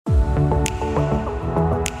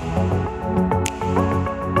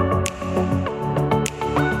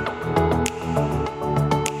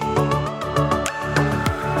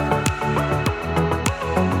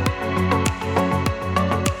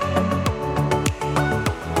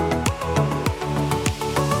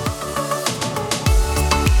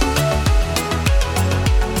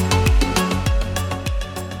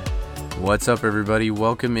What's up, everybody?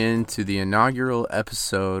 Welcome into the inaugural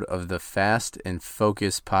episode of the Fast and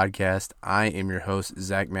Focus podcast. I am your host,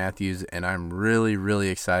 Zach Matthews, and I'm really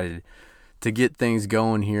excited to get things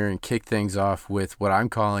going here and kick things off with what I'm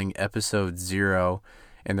calling episode 0.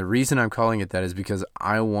 And the reason I'm calling it that is because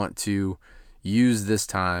I want to use this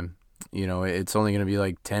time, it's only going to be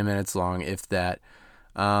like 10 minutes long, if that,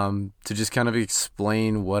 to just kind of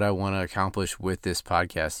explain what I want to accomplish with this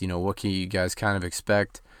podcast. What can you guys kind of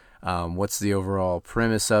expect? What's the overall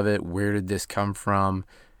premise of it? Where did this come from?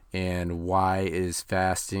 And why is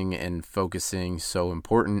fasting and focusing so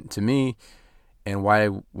important to me? And why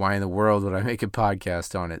in the world would I make a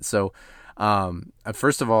podcast on it? So,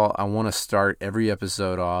 first of all, I want to start every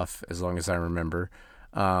episode off, as long as I remember,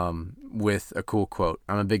 with a cool quote.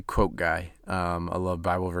 I'm a big quote guy. I love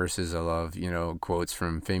Bible verses. I love, quotes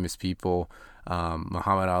from famous people.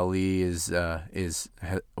 Muhammad Ali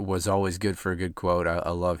was always good for a good quote.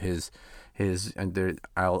 I love his and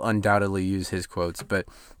I'll undoubtedly use his quotes. But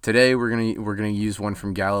today we're gonna use one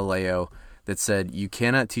from Galileo that said, "You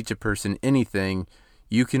cannot teach a person anything.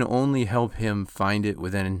 You can only help him find it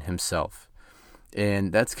within himself."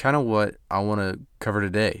 And that's kind of what I want to cover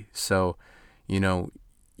today. So, you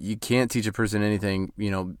can't teach a person anything.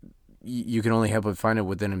 You can only help him find it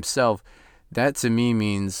within himself. That to me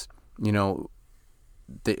means, we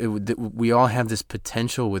all have this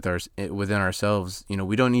potential within ourselves.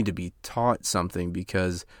 We don't need to be taught something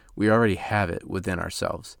because we already have it within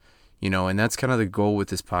ourselves. And that's kind of the goal with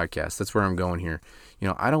this podcast. That's where I'm going here.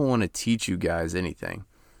 I don't want to teach you guys anything.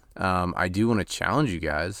 I do want to challenge you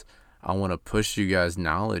guys. I want to push you guys'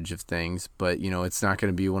 knowledge of things, but it's not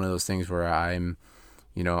going to be one of those things where I'm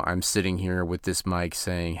sitting here with this mic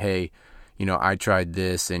saying, "Hey, I tried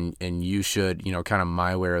this and you should, kind of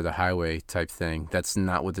my way or the highway type thing." That's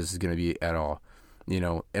not what this is going to be at all.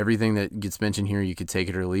 Everything that gets mentioned here, you could take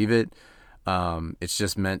it or leave it. It's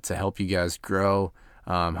just meant to help you guys grow,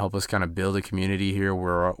 help us kind of build a community here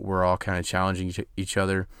where we're all kind of challenging each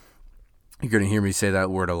other. You're going to hear me say that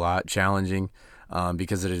word a lot, challenging,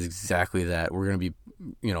 because it is exactly that. We're going to be,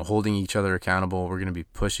 holding each other accountable. We're going to be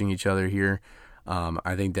pushing each other here.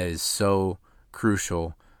 I think that is so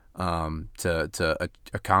crucial to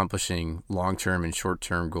accomplishing long-term and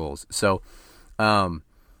short-term goals. So, and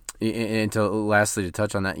lastly, to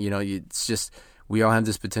touch on that, it's just, we all have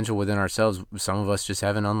this potential within ourselves. Some of us just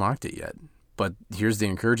haven't unlocked it yet. But here's the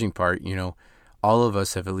encouraging part, all of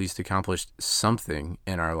us have at least accomplished something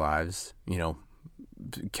in our lives,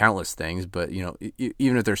 countless things, but,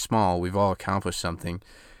 even if they're small, we've all accomplished something.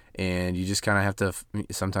 And you just kind of have to,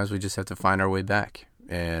 sometimes we just have to find our way back.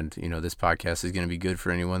 And, this podcast is going to be good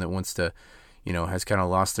for anyone that wants to, has kind of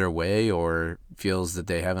lost their way or feels that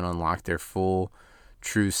they haven't unlocked their full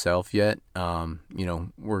true self yet. We're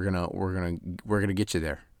going to get you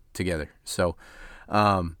there together. So,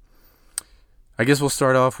 I guess we'll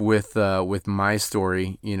start off with my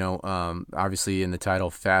story. Obviously in the title,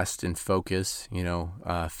 Fast and Focus,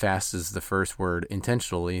 fast is the first word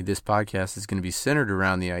intentionally. This podcast is going to be centered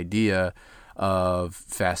around the idea of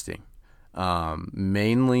fasting,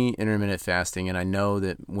 mainly intermittent fasting. And I know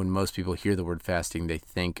that when most people hear the word fasting, they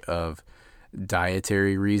think of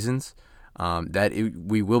dietary reasons.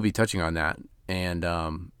 We will be touching on that.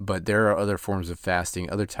 And, but there are other forms of fasting,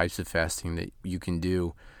 other types of fasting that you can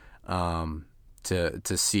do,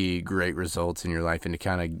 to see great results in your life and to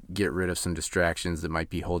kind of get rid of some distractions that might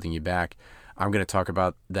be holding you back. I'm going to talk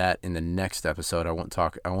about that in the next episode. I won't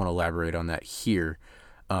elaborate on that here,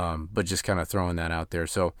 but just kind of throwing that out there.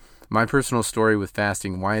 So my personal story with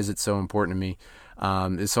fasting, why is it so important to me?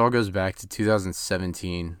 This all goes back to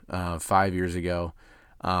 2017, 5 years ago.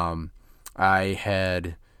 I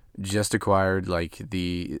had just acquired my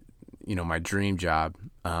dream job.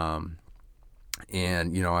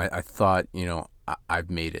 And, I thought, I've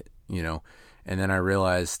made it, and then I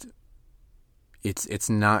realized it's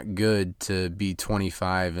not good to be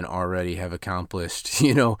 25 and already have accomplished,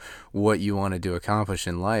 what you wanted to accomplish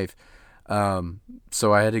in life.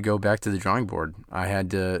 So I had to go back to the drawing board. I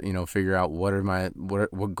had to, figure out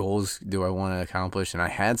what goals do I want to accomplish? And I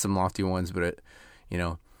had some lofty ones, but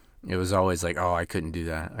it was always like, oh, I couldn't do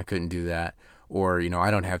that. Or,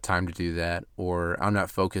 I don't have time to do that, or I'm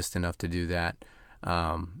not focused enough to do that.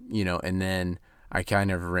 And then I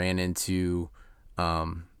kind of ran into,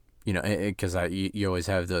 because you always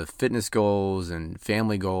have the fitness goals and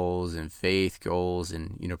family goals and faith goals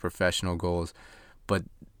and, professional goals, but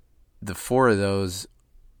the four of those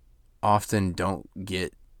often don't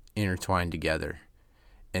get intertwined together.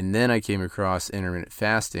 And then I came across intermittent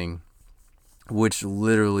fasting, which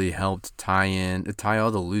literally helped tie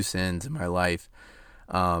all the loose ends in my life,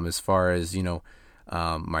 as far as,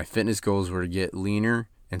 My fitness goals were to get leaner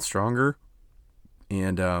and stronger,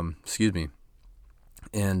 and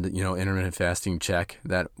intermittent fasting, check.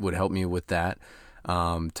 That would help me with that.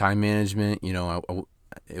 Time management,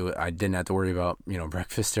 I didn't have to worry about,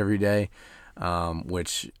 breakfast every day,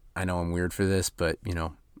 which I know I'm weird for this, but,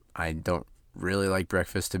 I don't really like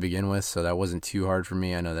breakfast to begin with, so that wasn't too hard for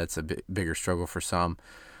me. I know that's a bigger struggle for some.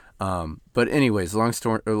 But anyways, long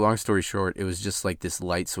story short, it was just like this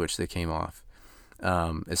light switch that came off.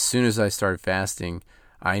 As soon as I started fasting,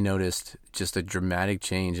 I noticed just a dramatic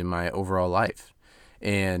change in my overall life.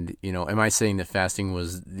 And, am I saying that fasting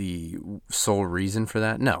was the sole reason for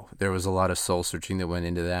that? No, there was a lot of soul searching that went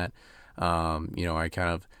into that. I kind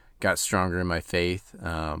of got stronger in my faith,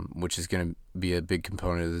 which is going to be a big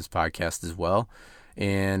component of this podcast as well.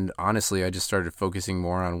 And honestly, I just started focusing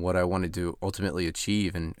more on what I wanted to ultimately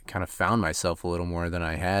achieve and kind of found myself a little more than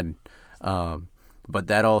I had. But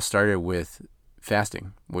that all started with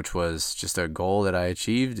fasting, which was just a goal that I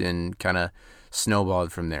achieved and kind of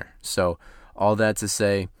snowballed from there. So all that to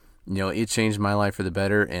say, it changed my life for the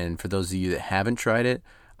better. And for those of you that haven't tried it,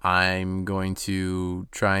 I'm going to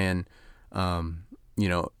try and,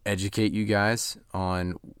 educate you guys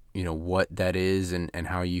on, what that is and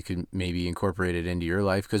how you can maybe incorporate it into your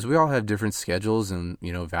life. Because we all have different schedules and,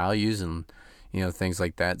 values and, things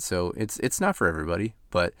like that. So it's not for everybody.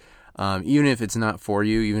 But even if it's not for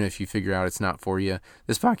you, even if you figure out it's not for you,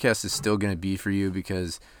 this podcast is still going to be for you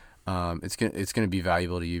because it's gonna be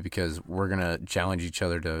valuable to you, because we're gonna challenge each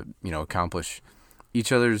other to accomplish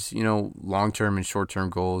each other's long-term and short-term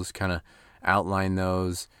goals, kind of outline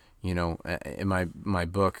those. In my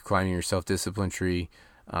book, Climbing Your Self-Discipline Tree,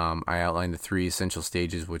 I outline the 3 essential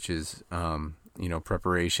stages, which is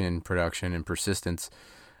preparation, production, and persistence.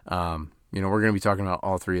 We're gonna be talking about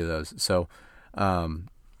all 3 of those. So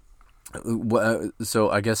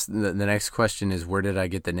I guess the next question is, where did I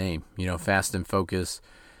get the name? Fast and Focus.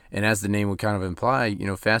 And as the name would kind of imply,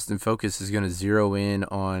 Fast and Focus is going to zero in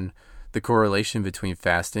on the correlation between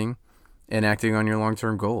fasting and acting on your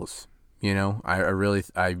long-term goals.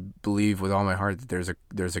 I believe with all my heart that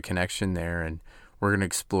there's a connection there, and we're going to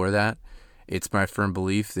explore that. It's my firm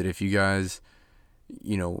belief that if you guys,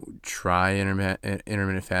 try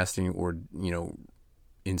intermittent fasting, or,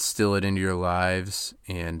 instill it into your lives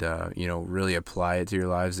and, really apply it to your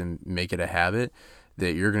lives and make it a habit,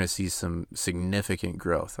 that you're going to see some significant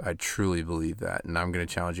growth. I truly believe that. And I'm going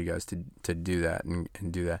to challenge you guys to do that and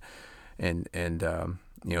do that. And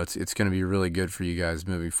it's going to be really good for you guys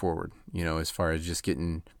moving forward, as far as just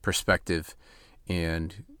getting perspective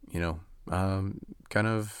and, kind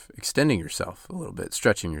of extending yourself a little bit,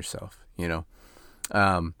 stretching yourself,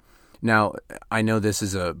 Now, I know this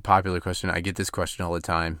is a popular question. I get this question all the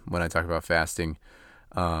time when I talk about fasting.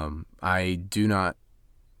 I do not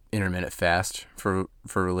intermittent fast for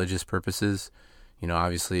religious purposes.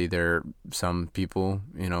 Obviously there are some people,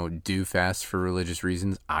 do fast for religious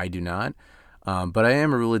reasons. I do not. But I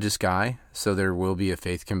am a religious guy, so there will be a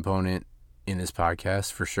faith component in this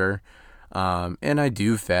podcast for sure. And I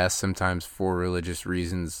do fast sometimes for religious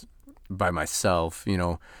reasons by myself.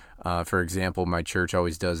 For example, my church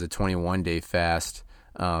always does a 21-day fast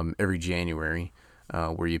every January,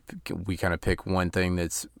 where we kind of pick one thing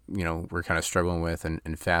that's, we're kind of struggling with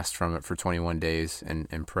and fast from it for 21 days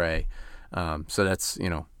and pray. So that's,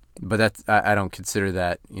 but that's, I don't consider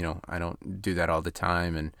that, I don't do that all the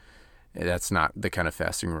time, and that's not the kind of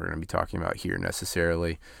fasting we're going to be talking about here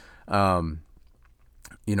necessarily. And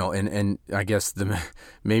I guess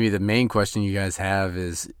maybe the main question you guys have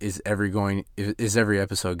is every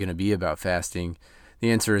episode going to be about fasting?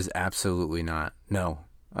 The answer is absolutely not. No.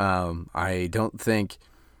 I don't think,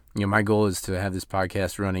 my goal is to have this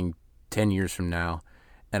podcast running 10 years from now,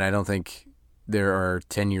 and I don't think there are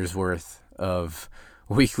 10 years worth of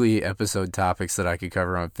weekly episode topics that I could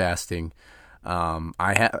cover on fasting.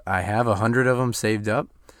 I have 100 of them saved up,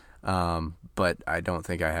 but I don't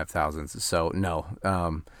think I have thousands. So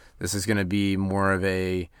no, this is going to be more of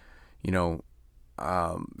a,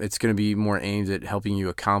 it's going to be more aimed at helping you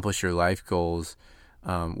accomplish your life goals.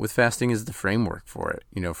 With fasting as the framework for it.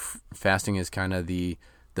 Fasting is kind of the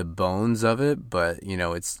bones of it, but,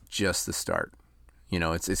 it's just the start.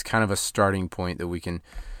 It's kind of a starting point that we can,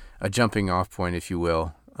 a jumping off point, if you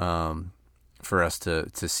will, for us to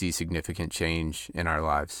see significant change in our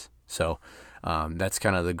lives. So that's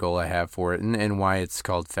kind of the goal I have for it, and why it's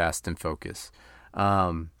called Fast and Focus.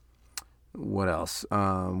 What else?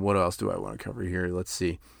 What else do I want to cover here? Let's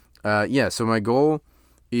see. So my goal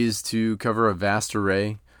is to cover a vast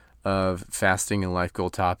array of fasting and life goal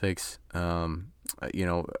topics.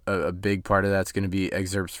 a big part of that's going to be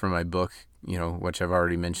excerpts from my book, which I've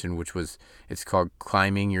already mentioned, it's called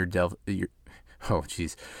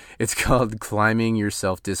it's called Climbing Your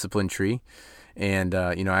Self-Discipline Tree. And,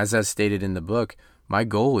 as I stated in the book, my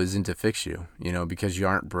goal isn't to fix you, because you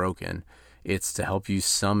aren't broken. It's to help you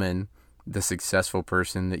summon the successful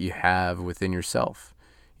person that you have within yourself.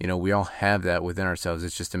 We all have that within ourselves.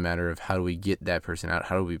 It's just a matter of how do we get that person out?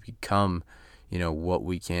 How do we become, what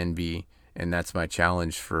we can be? And that's my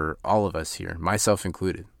challenge for all of us here, myself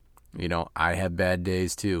included. I have bad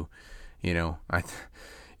days too.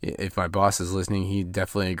 If my boss is listening, he'd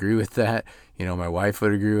definitely agree with that. My wife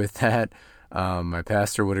would agree with that. My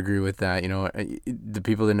pastor would agree with that. The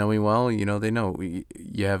people that know me well, they know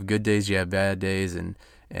you have good days, you have bad days, and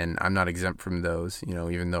I'm not exempt from those,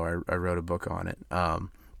 even though I wrote a book on it. And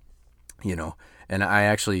I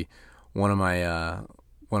actually, one of my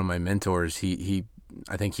mentors,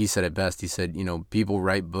 I think he said it best. He said, people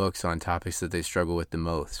write books on topics that they struggle with the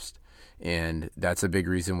most. And that's a big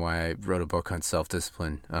reason why I wrote a book on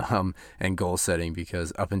self-discipline and goal setting,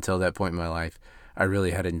 because up until that point in my life, I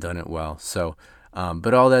really hadn't done it well. So,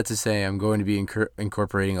 but all that to say, I'm going to be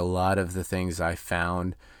incorporating a lot of the things I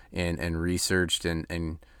found and researched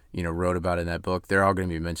and wrote about in that book. They're all going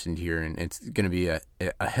to be mentioned here, and it's going to be a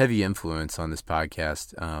heavy influence on this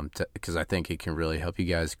podcast because I think it can really help you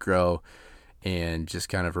guys grow and just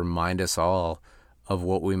kind of remind us all of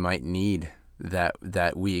what we might need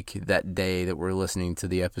that week, that day that we're listening to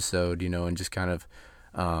the episode, and just kind of,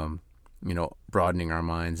 broadening our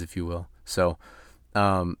minds, if you will. So,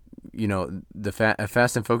 the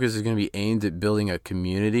Fast and Focus is going to be aimed at building a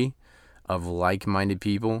community of like-minded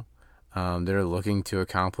people that are looking to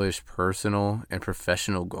accomplish personal and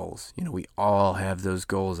professional goals. We all have those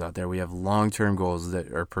goals out there. We have long-term goals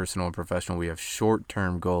that are personal and professional. We have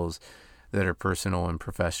short-term goals that are personal and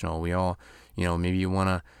professional. We all, maybe you want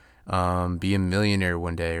to be a millionaire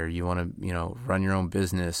one day, or you want to, run your own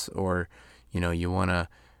business, or, you want to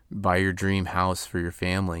buy your dream house for your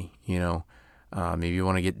family, maybe you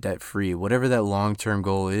want to get debt free, whatever that long-term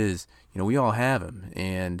goal is, we all have them.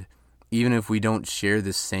 And even if we don't share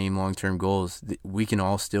the same long-term goals, we can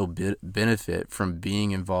all still benefit from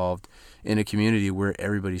being involved in a community where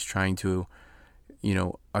everybody's trying to,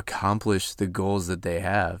 accomplish the goals that they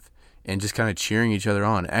have, and just kind of cheering each other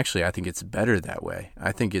on. Actually, I think it's better that way.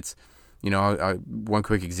 I think it's, one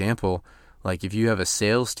quick example, like if you have a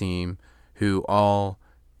sales team whose all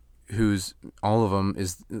of them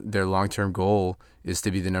is their long-term goal is to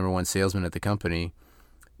be the number one salesman at the company,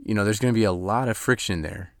 there's going to be a lot of friction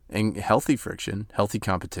there, and healthy friction, healthy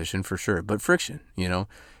competition for sure, but friction.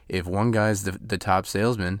 If one guy's the top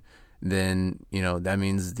salesman, then, that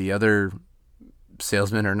means the other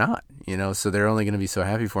salesmen are not, so they're only going to be so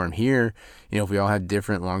happy for him. Here, if we all had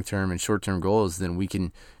different long-term and short-term goals,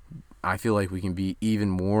 then I feel like we can be even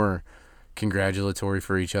more congratulatory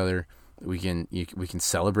for each other. We can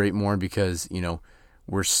celebrate more because,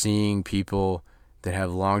 we're seeing people that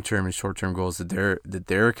have long-term and short-term goals that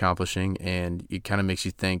they're accomplishing, and it kind of makes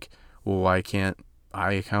you think, well, why can't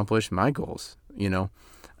I accomplish my goals?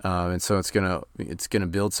 And so it's gonna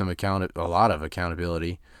build a lot of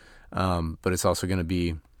accountability. But it's also going to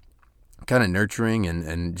be kind of nurturing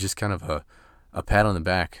and just kind of a pat on the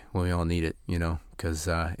back when we all need it, because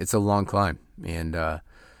it's a long climb, and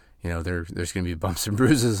there's going to be bumps and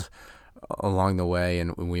bruises along the way,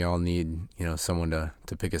 and we all need someone to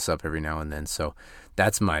pick us up every now and then. So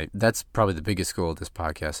that's probably the biggest goal of this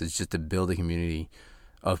podcast, is just to build a community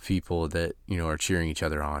of people that are cheering each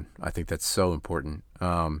other on. I think that's so important.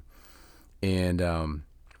 I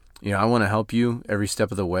want to help you every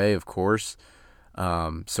step of the way, of course.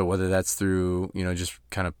 So whether that's through, just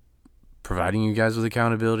kind of providing you guys with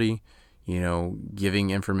accountability,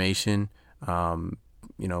 giving information,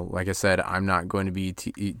 like I said, I'm not going to be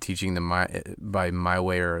teaching by my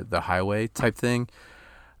way or the highway type thing.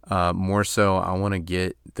 More so, I want to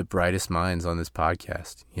get the brightest minds on this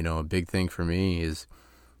podcast. A big thing for me is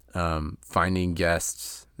finding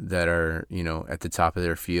guests that are, at the top of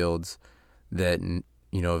their fields, that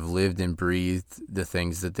have lived and breathed the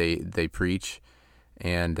things that they preach,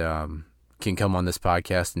 and can come on this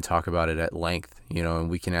podcast and talk about it at length, and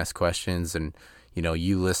we can ask questions, and,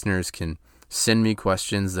 you listeners can send me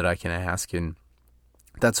questions that I can ask, and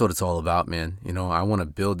that's what it's all about, man. I want to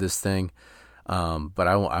build this thing, but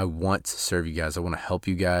I want to serve you guys. I want to help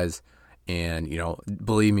you guys, and,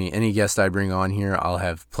 believe me, any guest I bring on here, I'll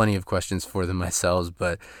have plenty of questions for them myself,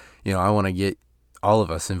 but, I want to get all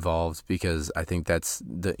of us involved, because I think that's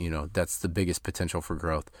the biggest potential for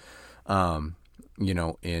growth.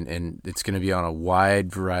 and it's going to be on a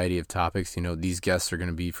wide variety of topics. These guests are going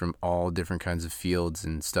to be from all different kinds of fields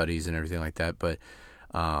and studies and everything like that. But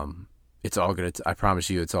it's all going to, I promise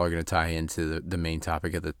you, it's all going to tie into the main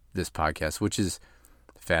topic of this podcast, which is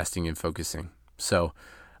fasting and focusing. So,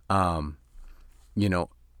 the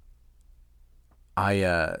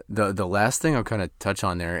last thing I'll kind of touch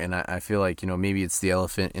on there, and I feel like, maybe it's the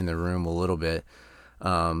elephant in the room a little bit.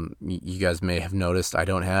 You guys may have noticed I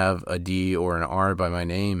don't have a D or an R by my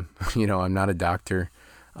name. I'm not a doctor.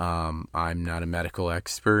 I'm not a medical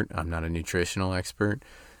expert. I'm not a nutritional expert.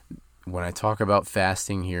 When I talk about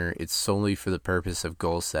fasting here, it's solely for the purpose of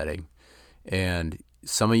goal setting. And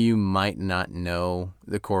some of you might not know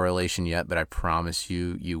the correlation yet, but I promise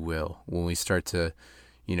you will. When we start to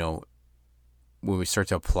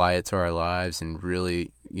apply it to our lives and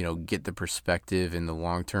really, get the perspective and the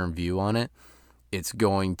long-term view on it, it's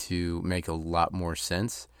going to make a lot more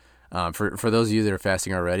sense. For those of you that are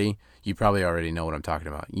fasting already, you probably already know what I'm talking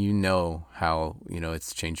about. You know how,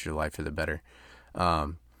 it's changed your life for the better.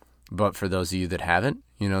 But for those of you that haven't,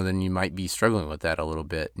 then you might be struggling with that a little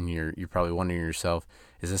bit. And you're probably wondering to yourself,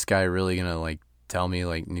 is this guy really going to tell me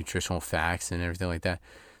nutritional facts and everything like that?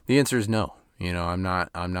 The answer is no. I'm not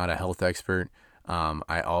a health expert.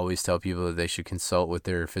 I always tell people that they should consult with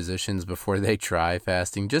their physicians before they try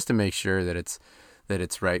fasting, just to make sure that it's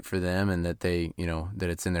right for them and that they, that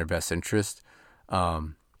it's in their best interest.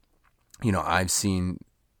 I've seen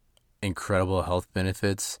incredible health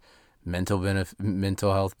benefits, mental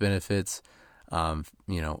health benefits,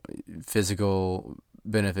 physical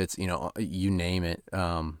benefits, you name it.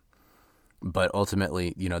 But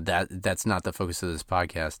ultimately, that's not the focus of this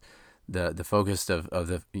podcast. The focus of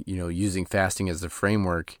the, using fasting as the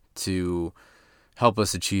framework to help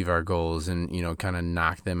us achieve our goals and, kind of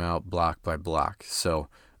knock them out block by block. So,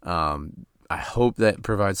 I hope that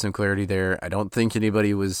provides some clarity there. I don't think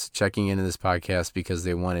anybody was checking into this podcast because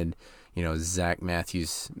they wanted, Zach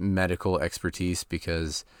Matthews' medical expertise,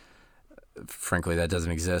 because frankly, that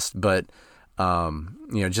doesn't exist. But,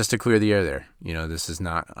 just to clear the air there, this is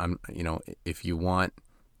not, if you want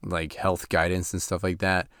health guidance and stuff like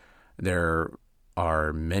that, there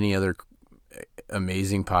are many other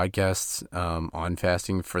amazing podcasts on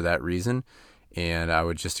fasting for that reason. And I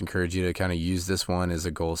would just encourage you to kind of use this one as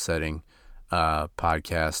a goal setting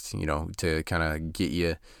podcast, to kind of get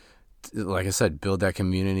you, like I said, build that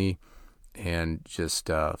community and just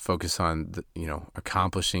focus on,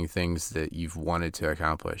 accomplishing things that you've wanted to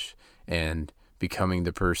accomplish and becoming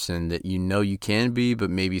the person that you can be, but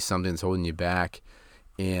maybe something's holding you back.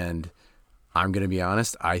 And I'm going to be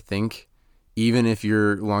honest, I think even if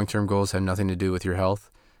your long-term goals have nothing to do with your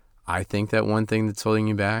health, I think that one thing that's holding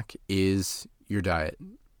you back is your diet.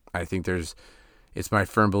 I think it's my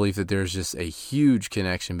firm belief that there's just a huge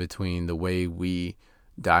connection between the way we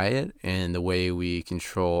diet and the way we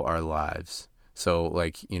control our lives. So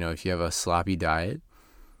if you have a sloppy diet,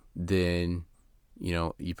 then,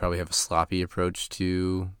 you probably have a sloppy approach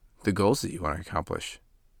to the goals that you want to accomplish.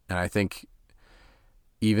 And I think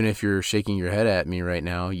even if you're shaking your head at me right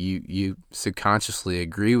now, you subconsciously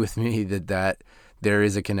agree with me that there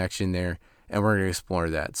is a connection there, and we're going to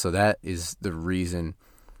explore that. So that is the reason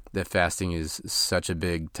that fasting is such a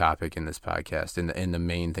big topic in this podcast and the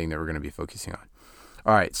main thing that we're going to be focusing on.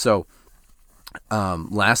 All right, so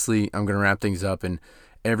lastly, I'm going to wrap things up, and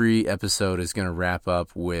every episode is going to wrap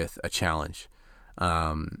up with a challenge.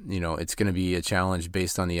 It's going to be a challenge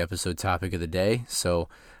based on the episode topic of the day. So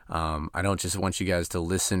I don't just want you guys to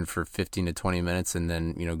listen for 15 to 20 minutes and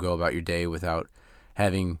then, go about your day without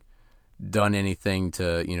having done anything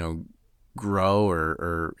to, grow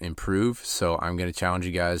or improve. So I'm going to challenge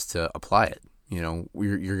you guys to apply it. You're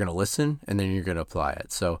going to listen and then you're going to apply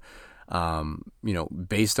it. So,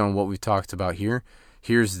 based on what we've talked about here,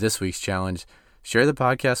 here's this week's challenge. Share the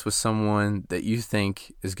podcast with someone that you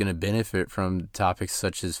think is going to benefit from topics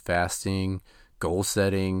such as fasting, goal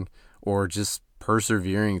setting, or just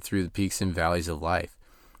persevering through the peaks and valleys of life.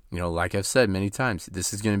 Like I've said many times,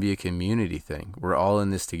 this is going to be a community thing. We're all in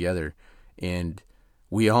this together, and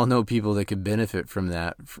we all know people that could benefit from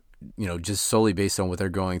that, just solely based on what they're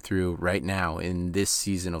going through right now in this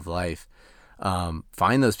season of life.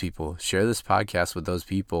 Find those people, share this podcast with those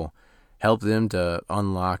people, help them to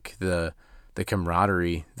unlock the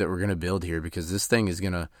camaraderie that we're going to build here, because this thing is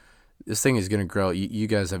going to grow. You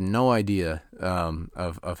guys have no idea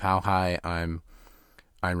of how high I'm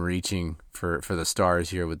reaching for the stars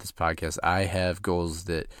here with this podcast. I have goals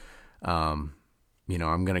that I'm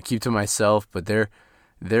going to keep to myself, but they're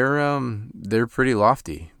pretty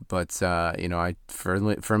lofty. But I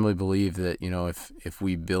firmly believe that if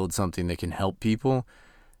we build something that can help people,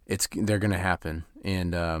 they're going to happen.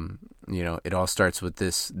 And, it all starts with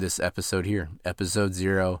this episode here, episode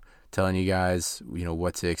 0, telling you guys,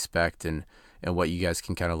 what to expect and what you guys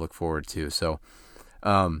can kind of look forward to. So,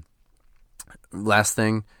 last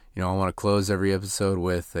thing, I want to close every episode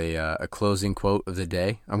with a closing quote of the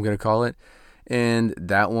day, I'm going to call it. And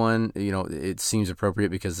that one, it seems appropriate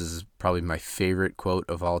because this is probably my favorite quote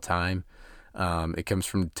of all time. It comes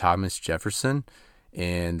from Thomas Jefferson.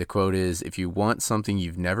 And the quote is, "If you want something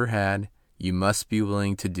you've never had, you must be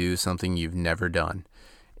willing to do something you've never done."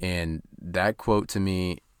 And that quote to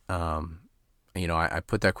me, I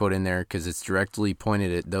put that quote in there because it's directly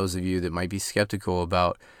pointed at those of you that might be skeptical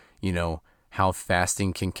about, how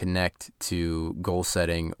fasting can connect to goal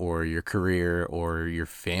setting or your career or your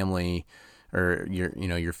family or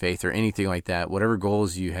your faith or anything like that. Whatever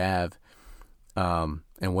goals you have, and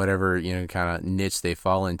whatever, kind of niche they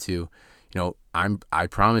fall into, I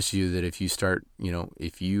promise you that if you start,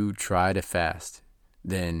 if you try to fast,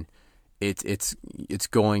 then it's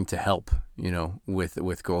going to help,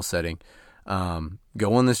 with goal setting.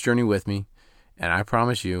 Go on this journey with me, and I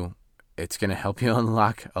promise you, it's going to help you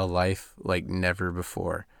unlock a life like never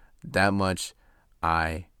before. That much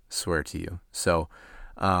I swear to you. So,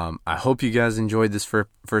 I hope you guys enjoyed this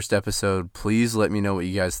first episode. Please let me know what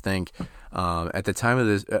you guys think. At the time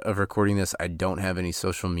of recording this, I don't have any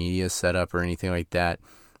social media set up or anything like that,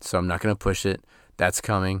 so I'm not going to push it. That's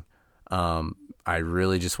coming. I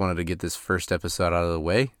really just wanted to get this first episode out of the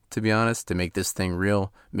way, to be honest, to make this thing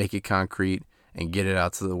real, make it concrete, and get it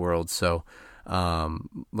out to the world. So,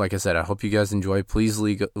 like I said, I hope you guys enjoy. Please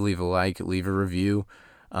leave a like, leave a review,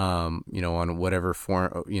 on whatever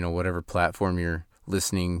whatever platform you're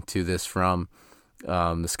listening to this from.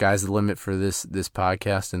 The sky's the limit for this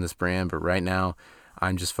podcast and this brand, but right now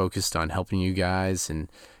I'm just focused on helping you guys and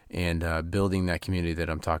building that community that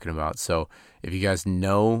I'm talking about. So if you guys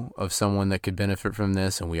know of someone that could benefit from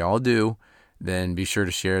this, and we all do, then be sure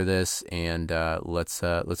to share this, and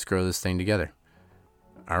let's grow this thing together.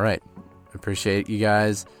 All right. Appreciate you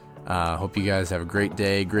guys. Hope you guys have a great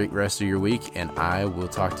day, great rest of your week, and I will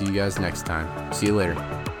talk to you guys next time. See you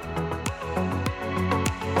later.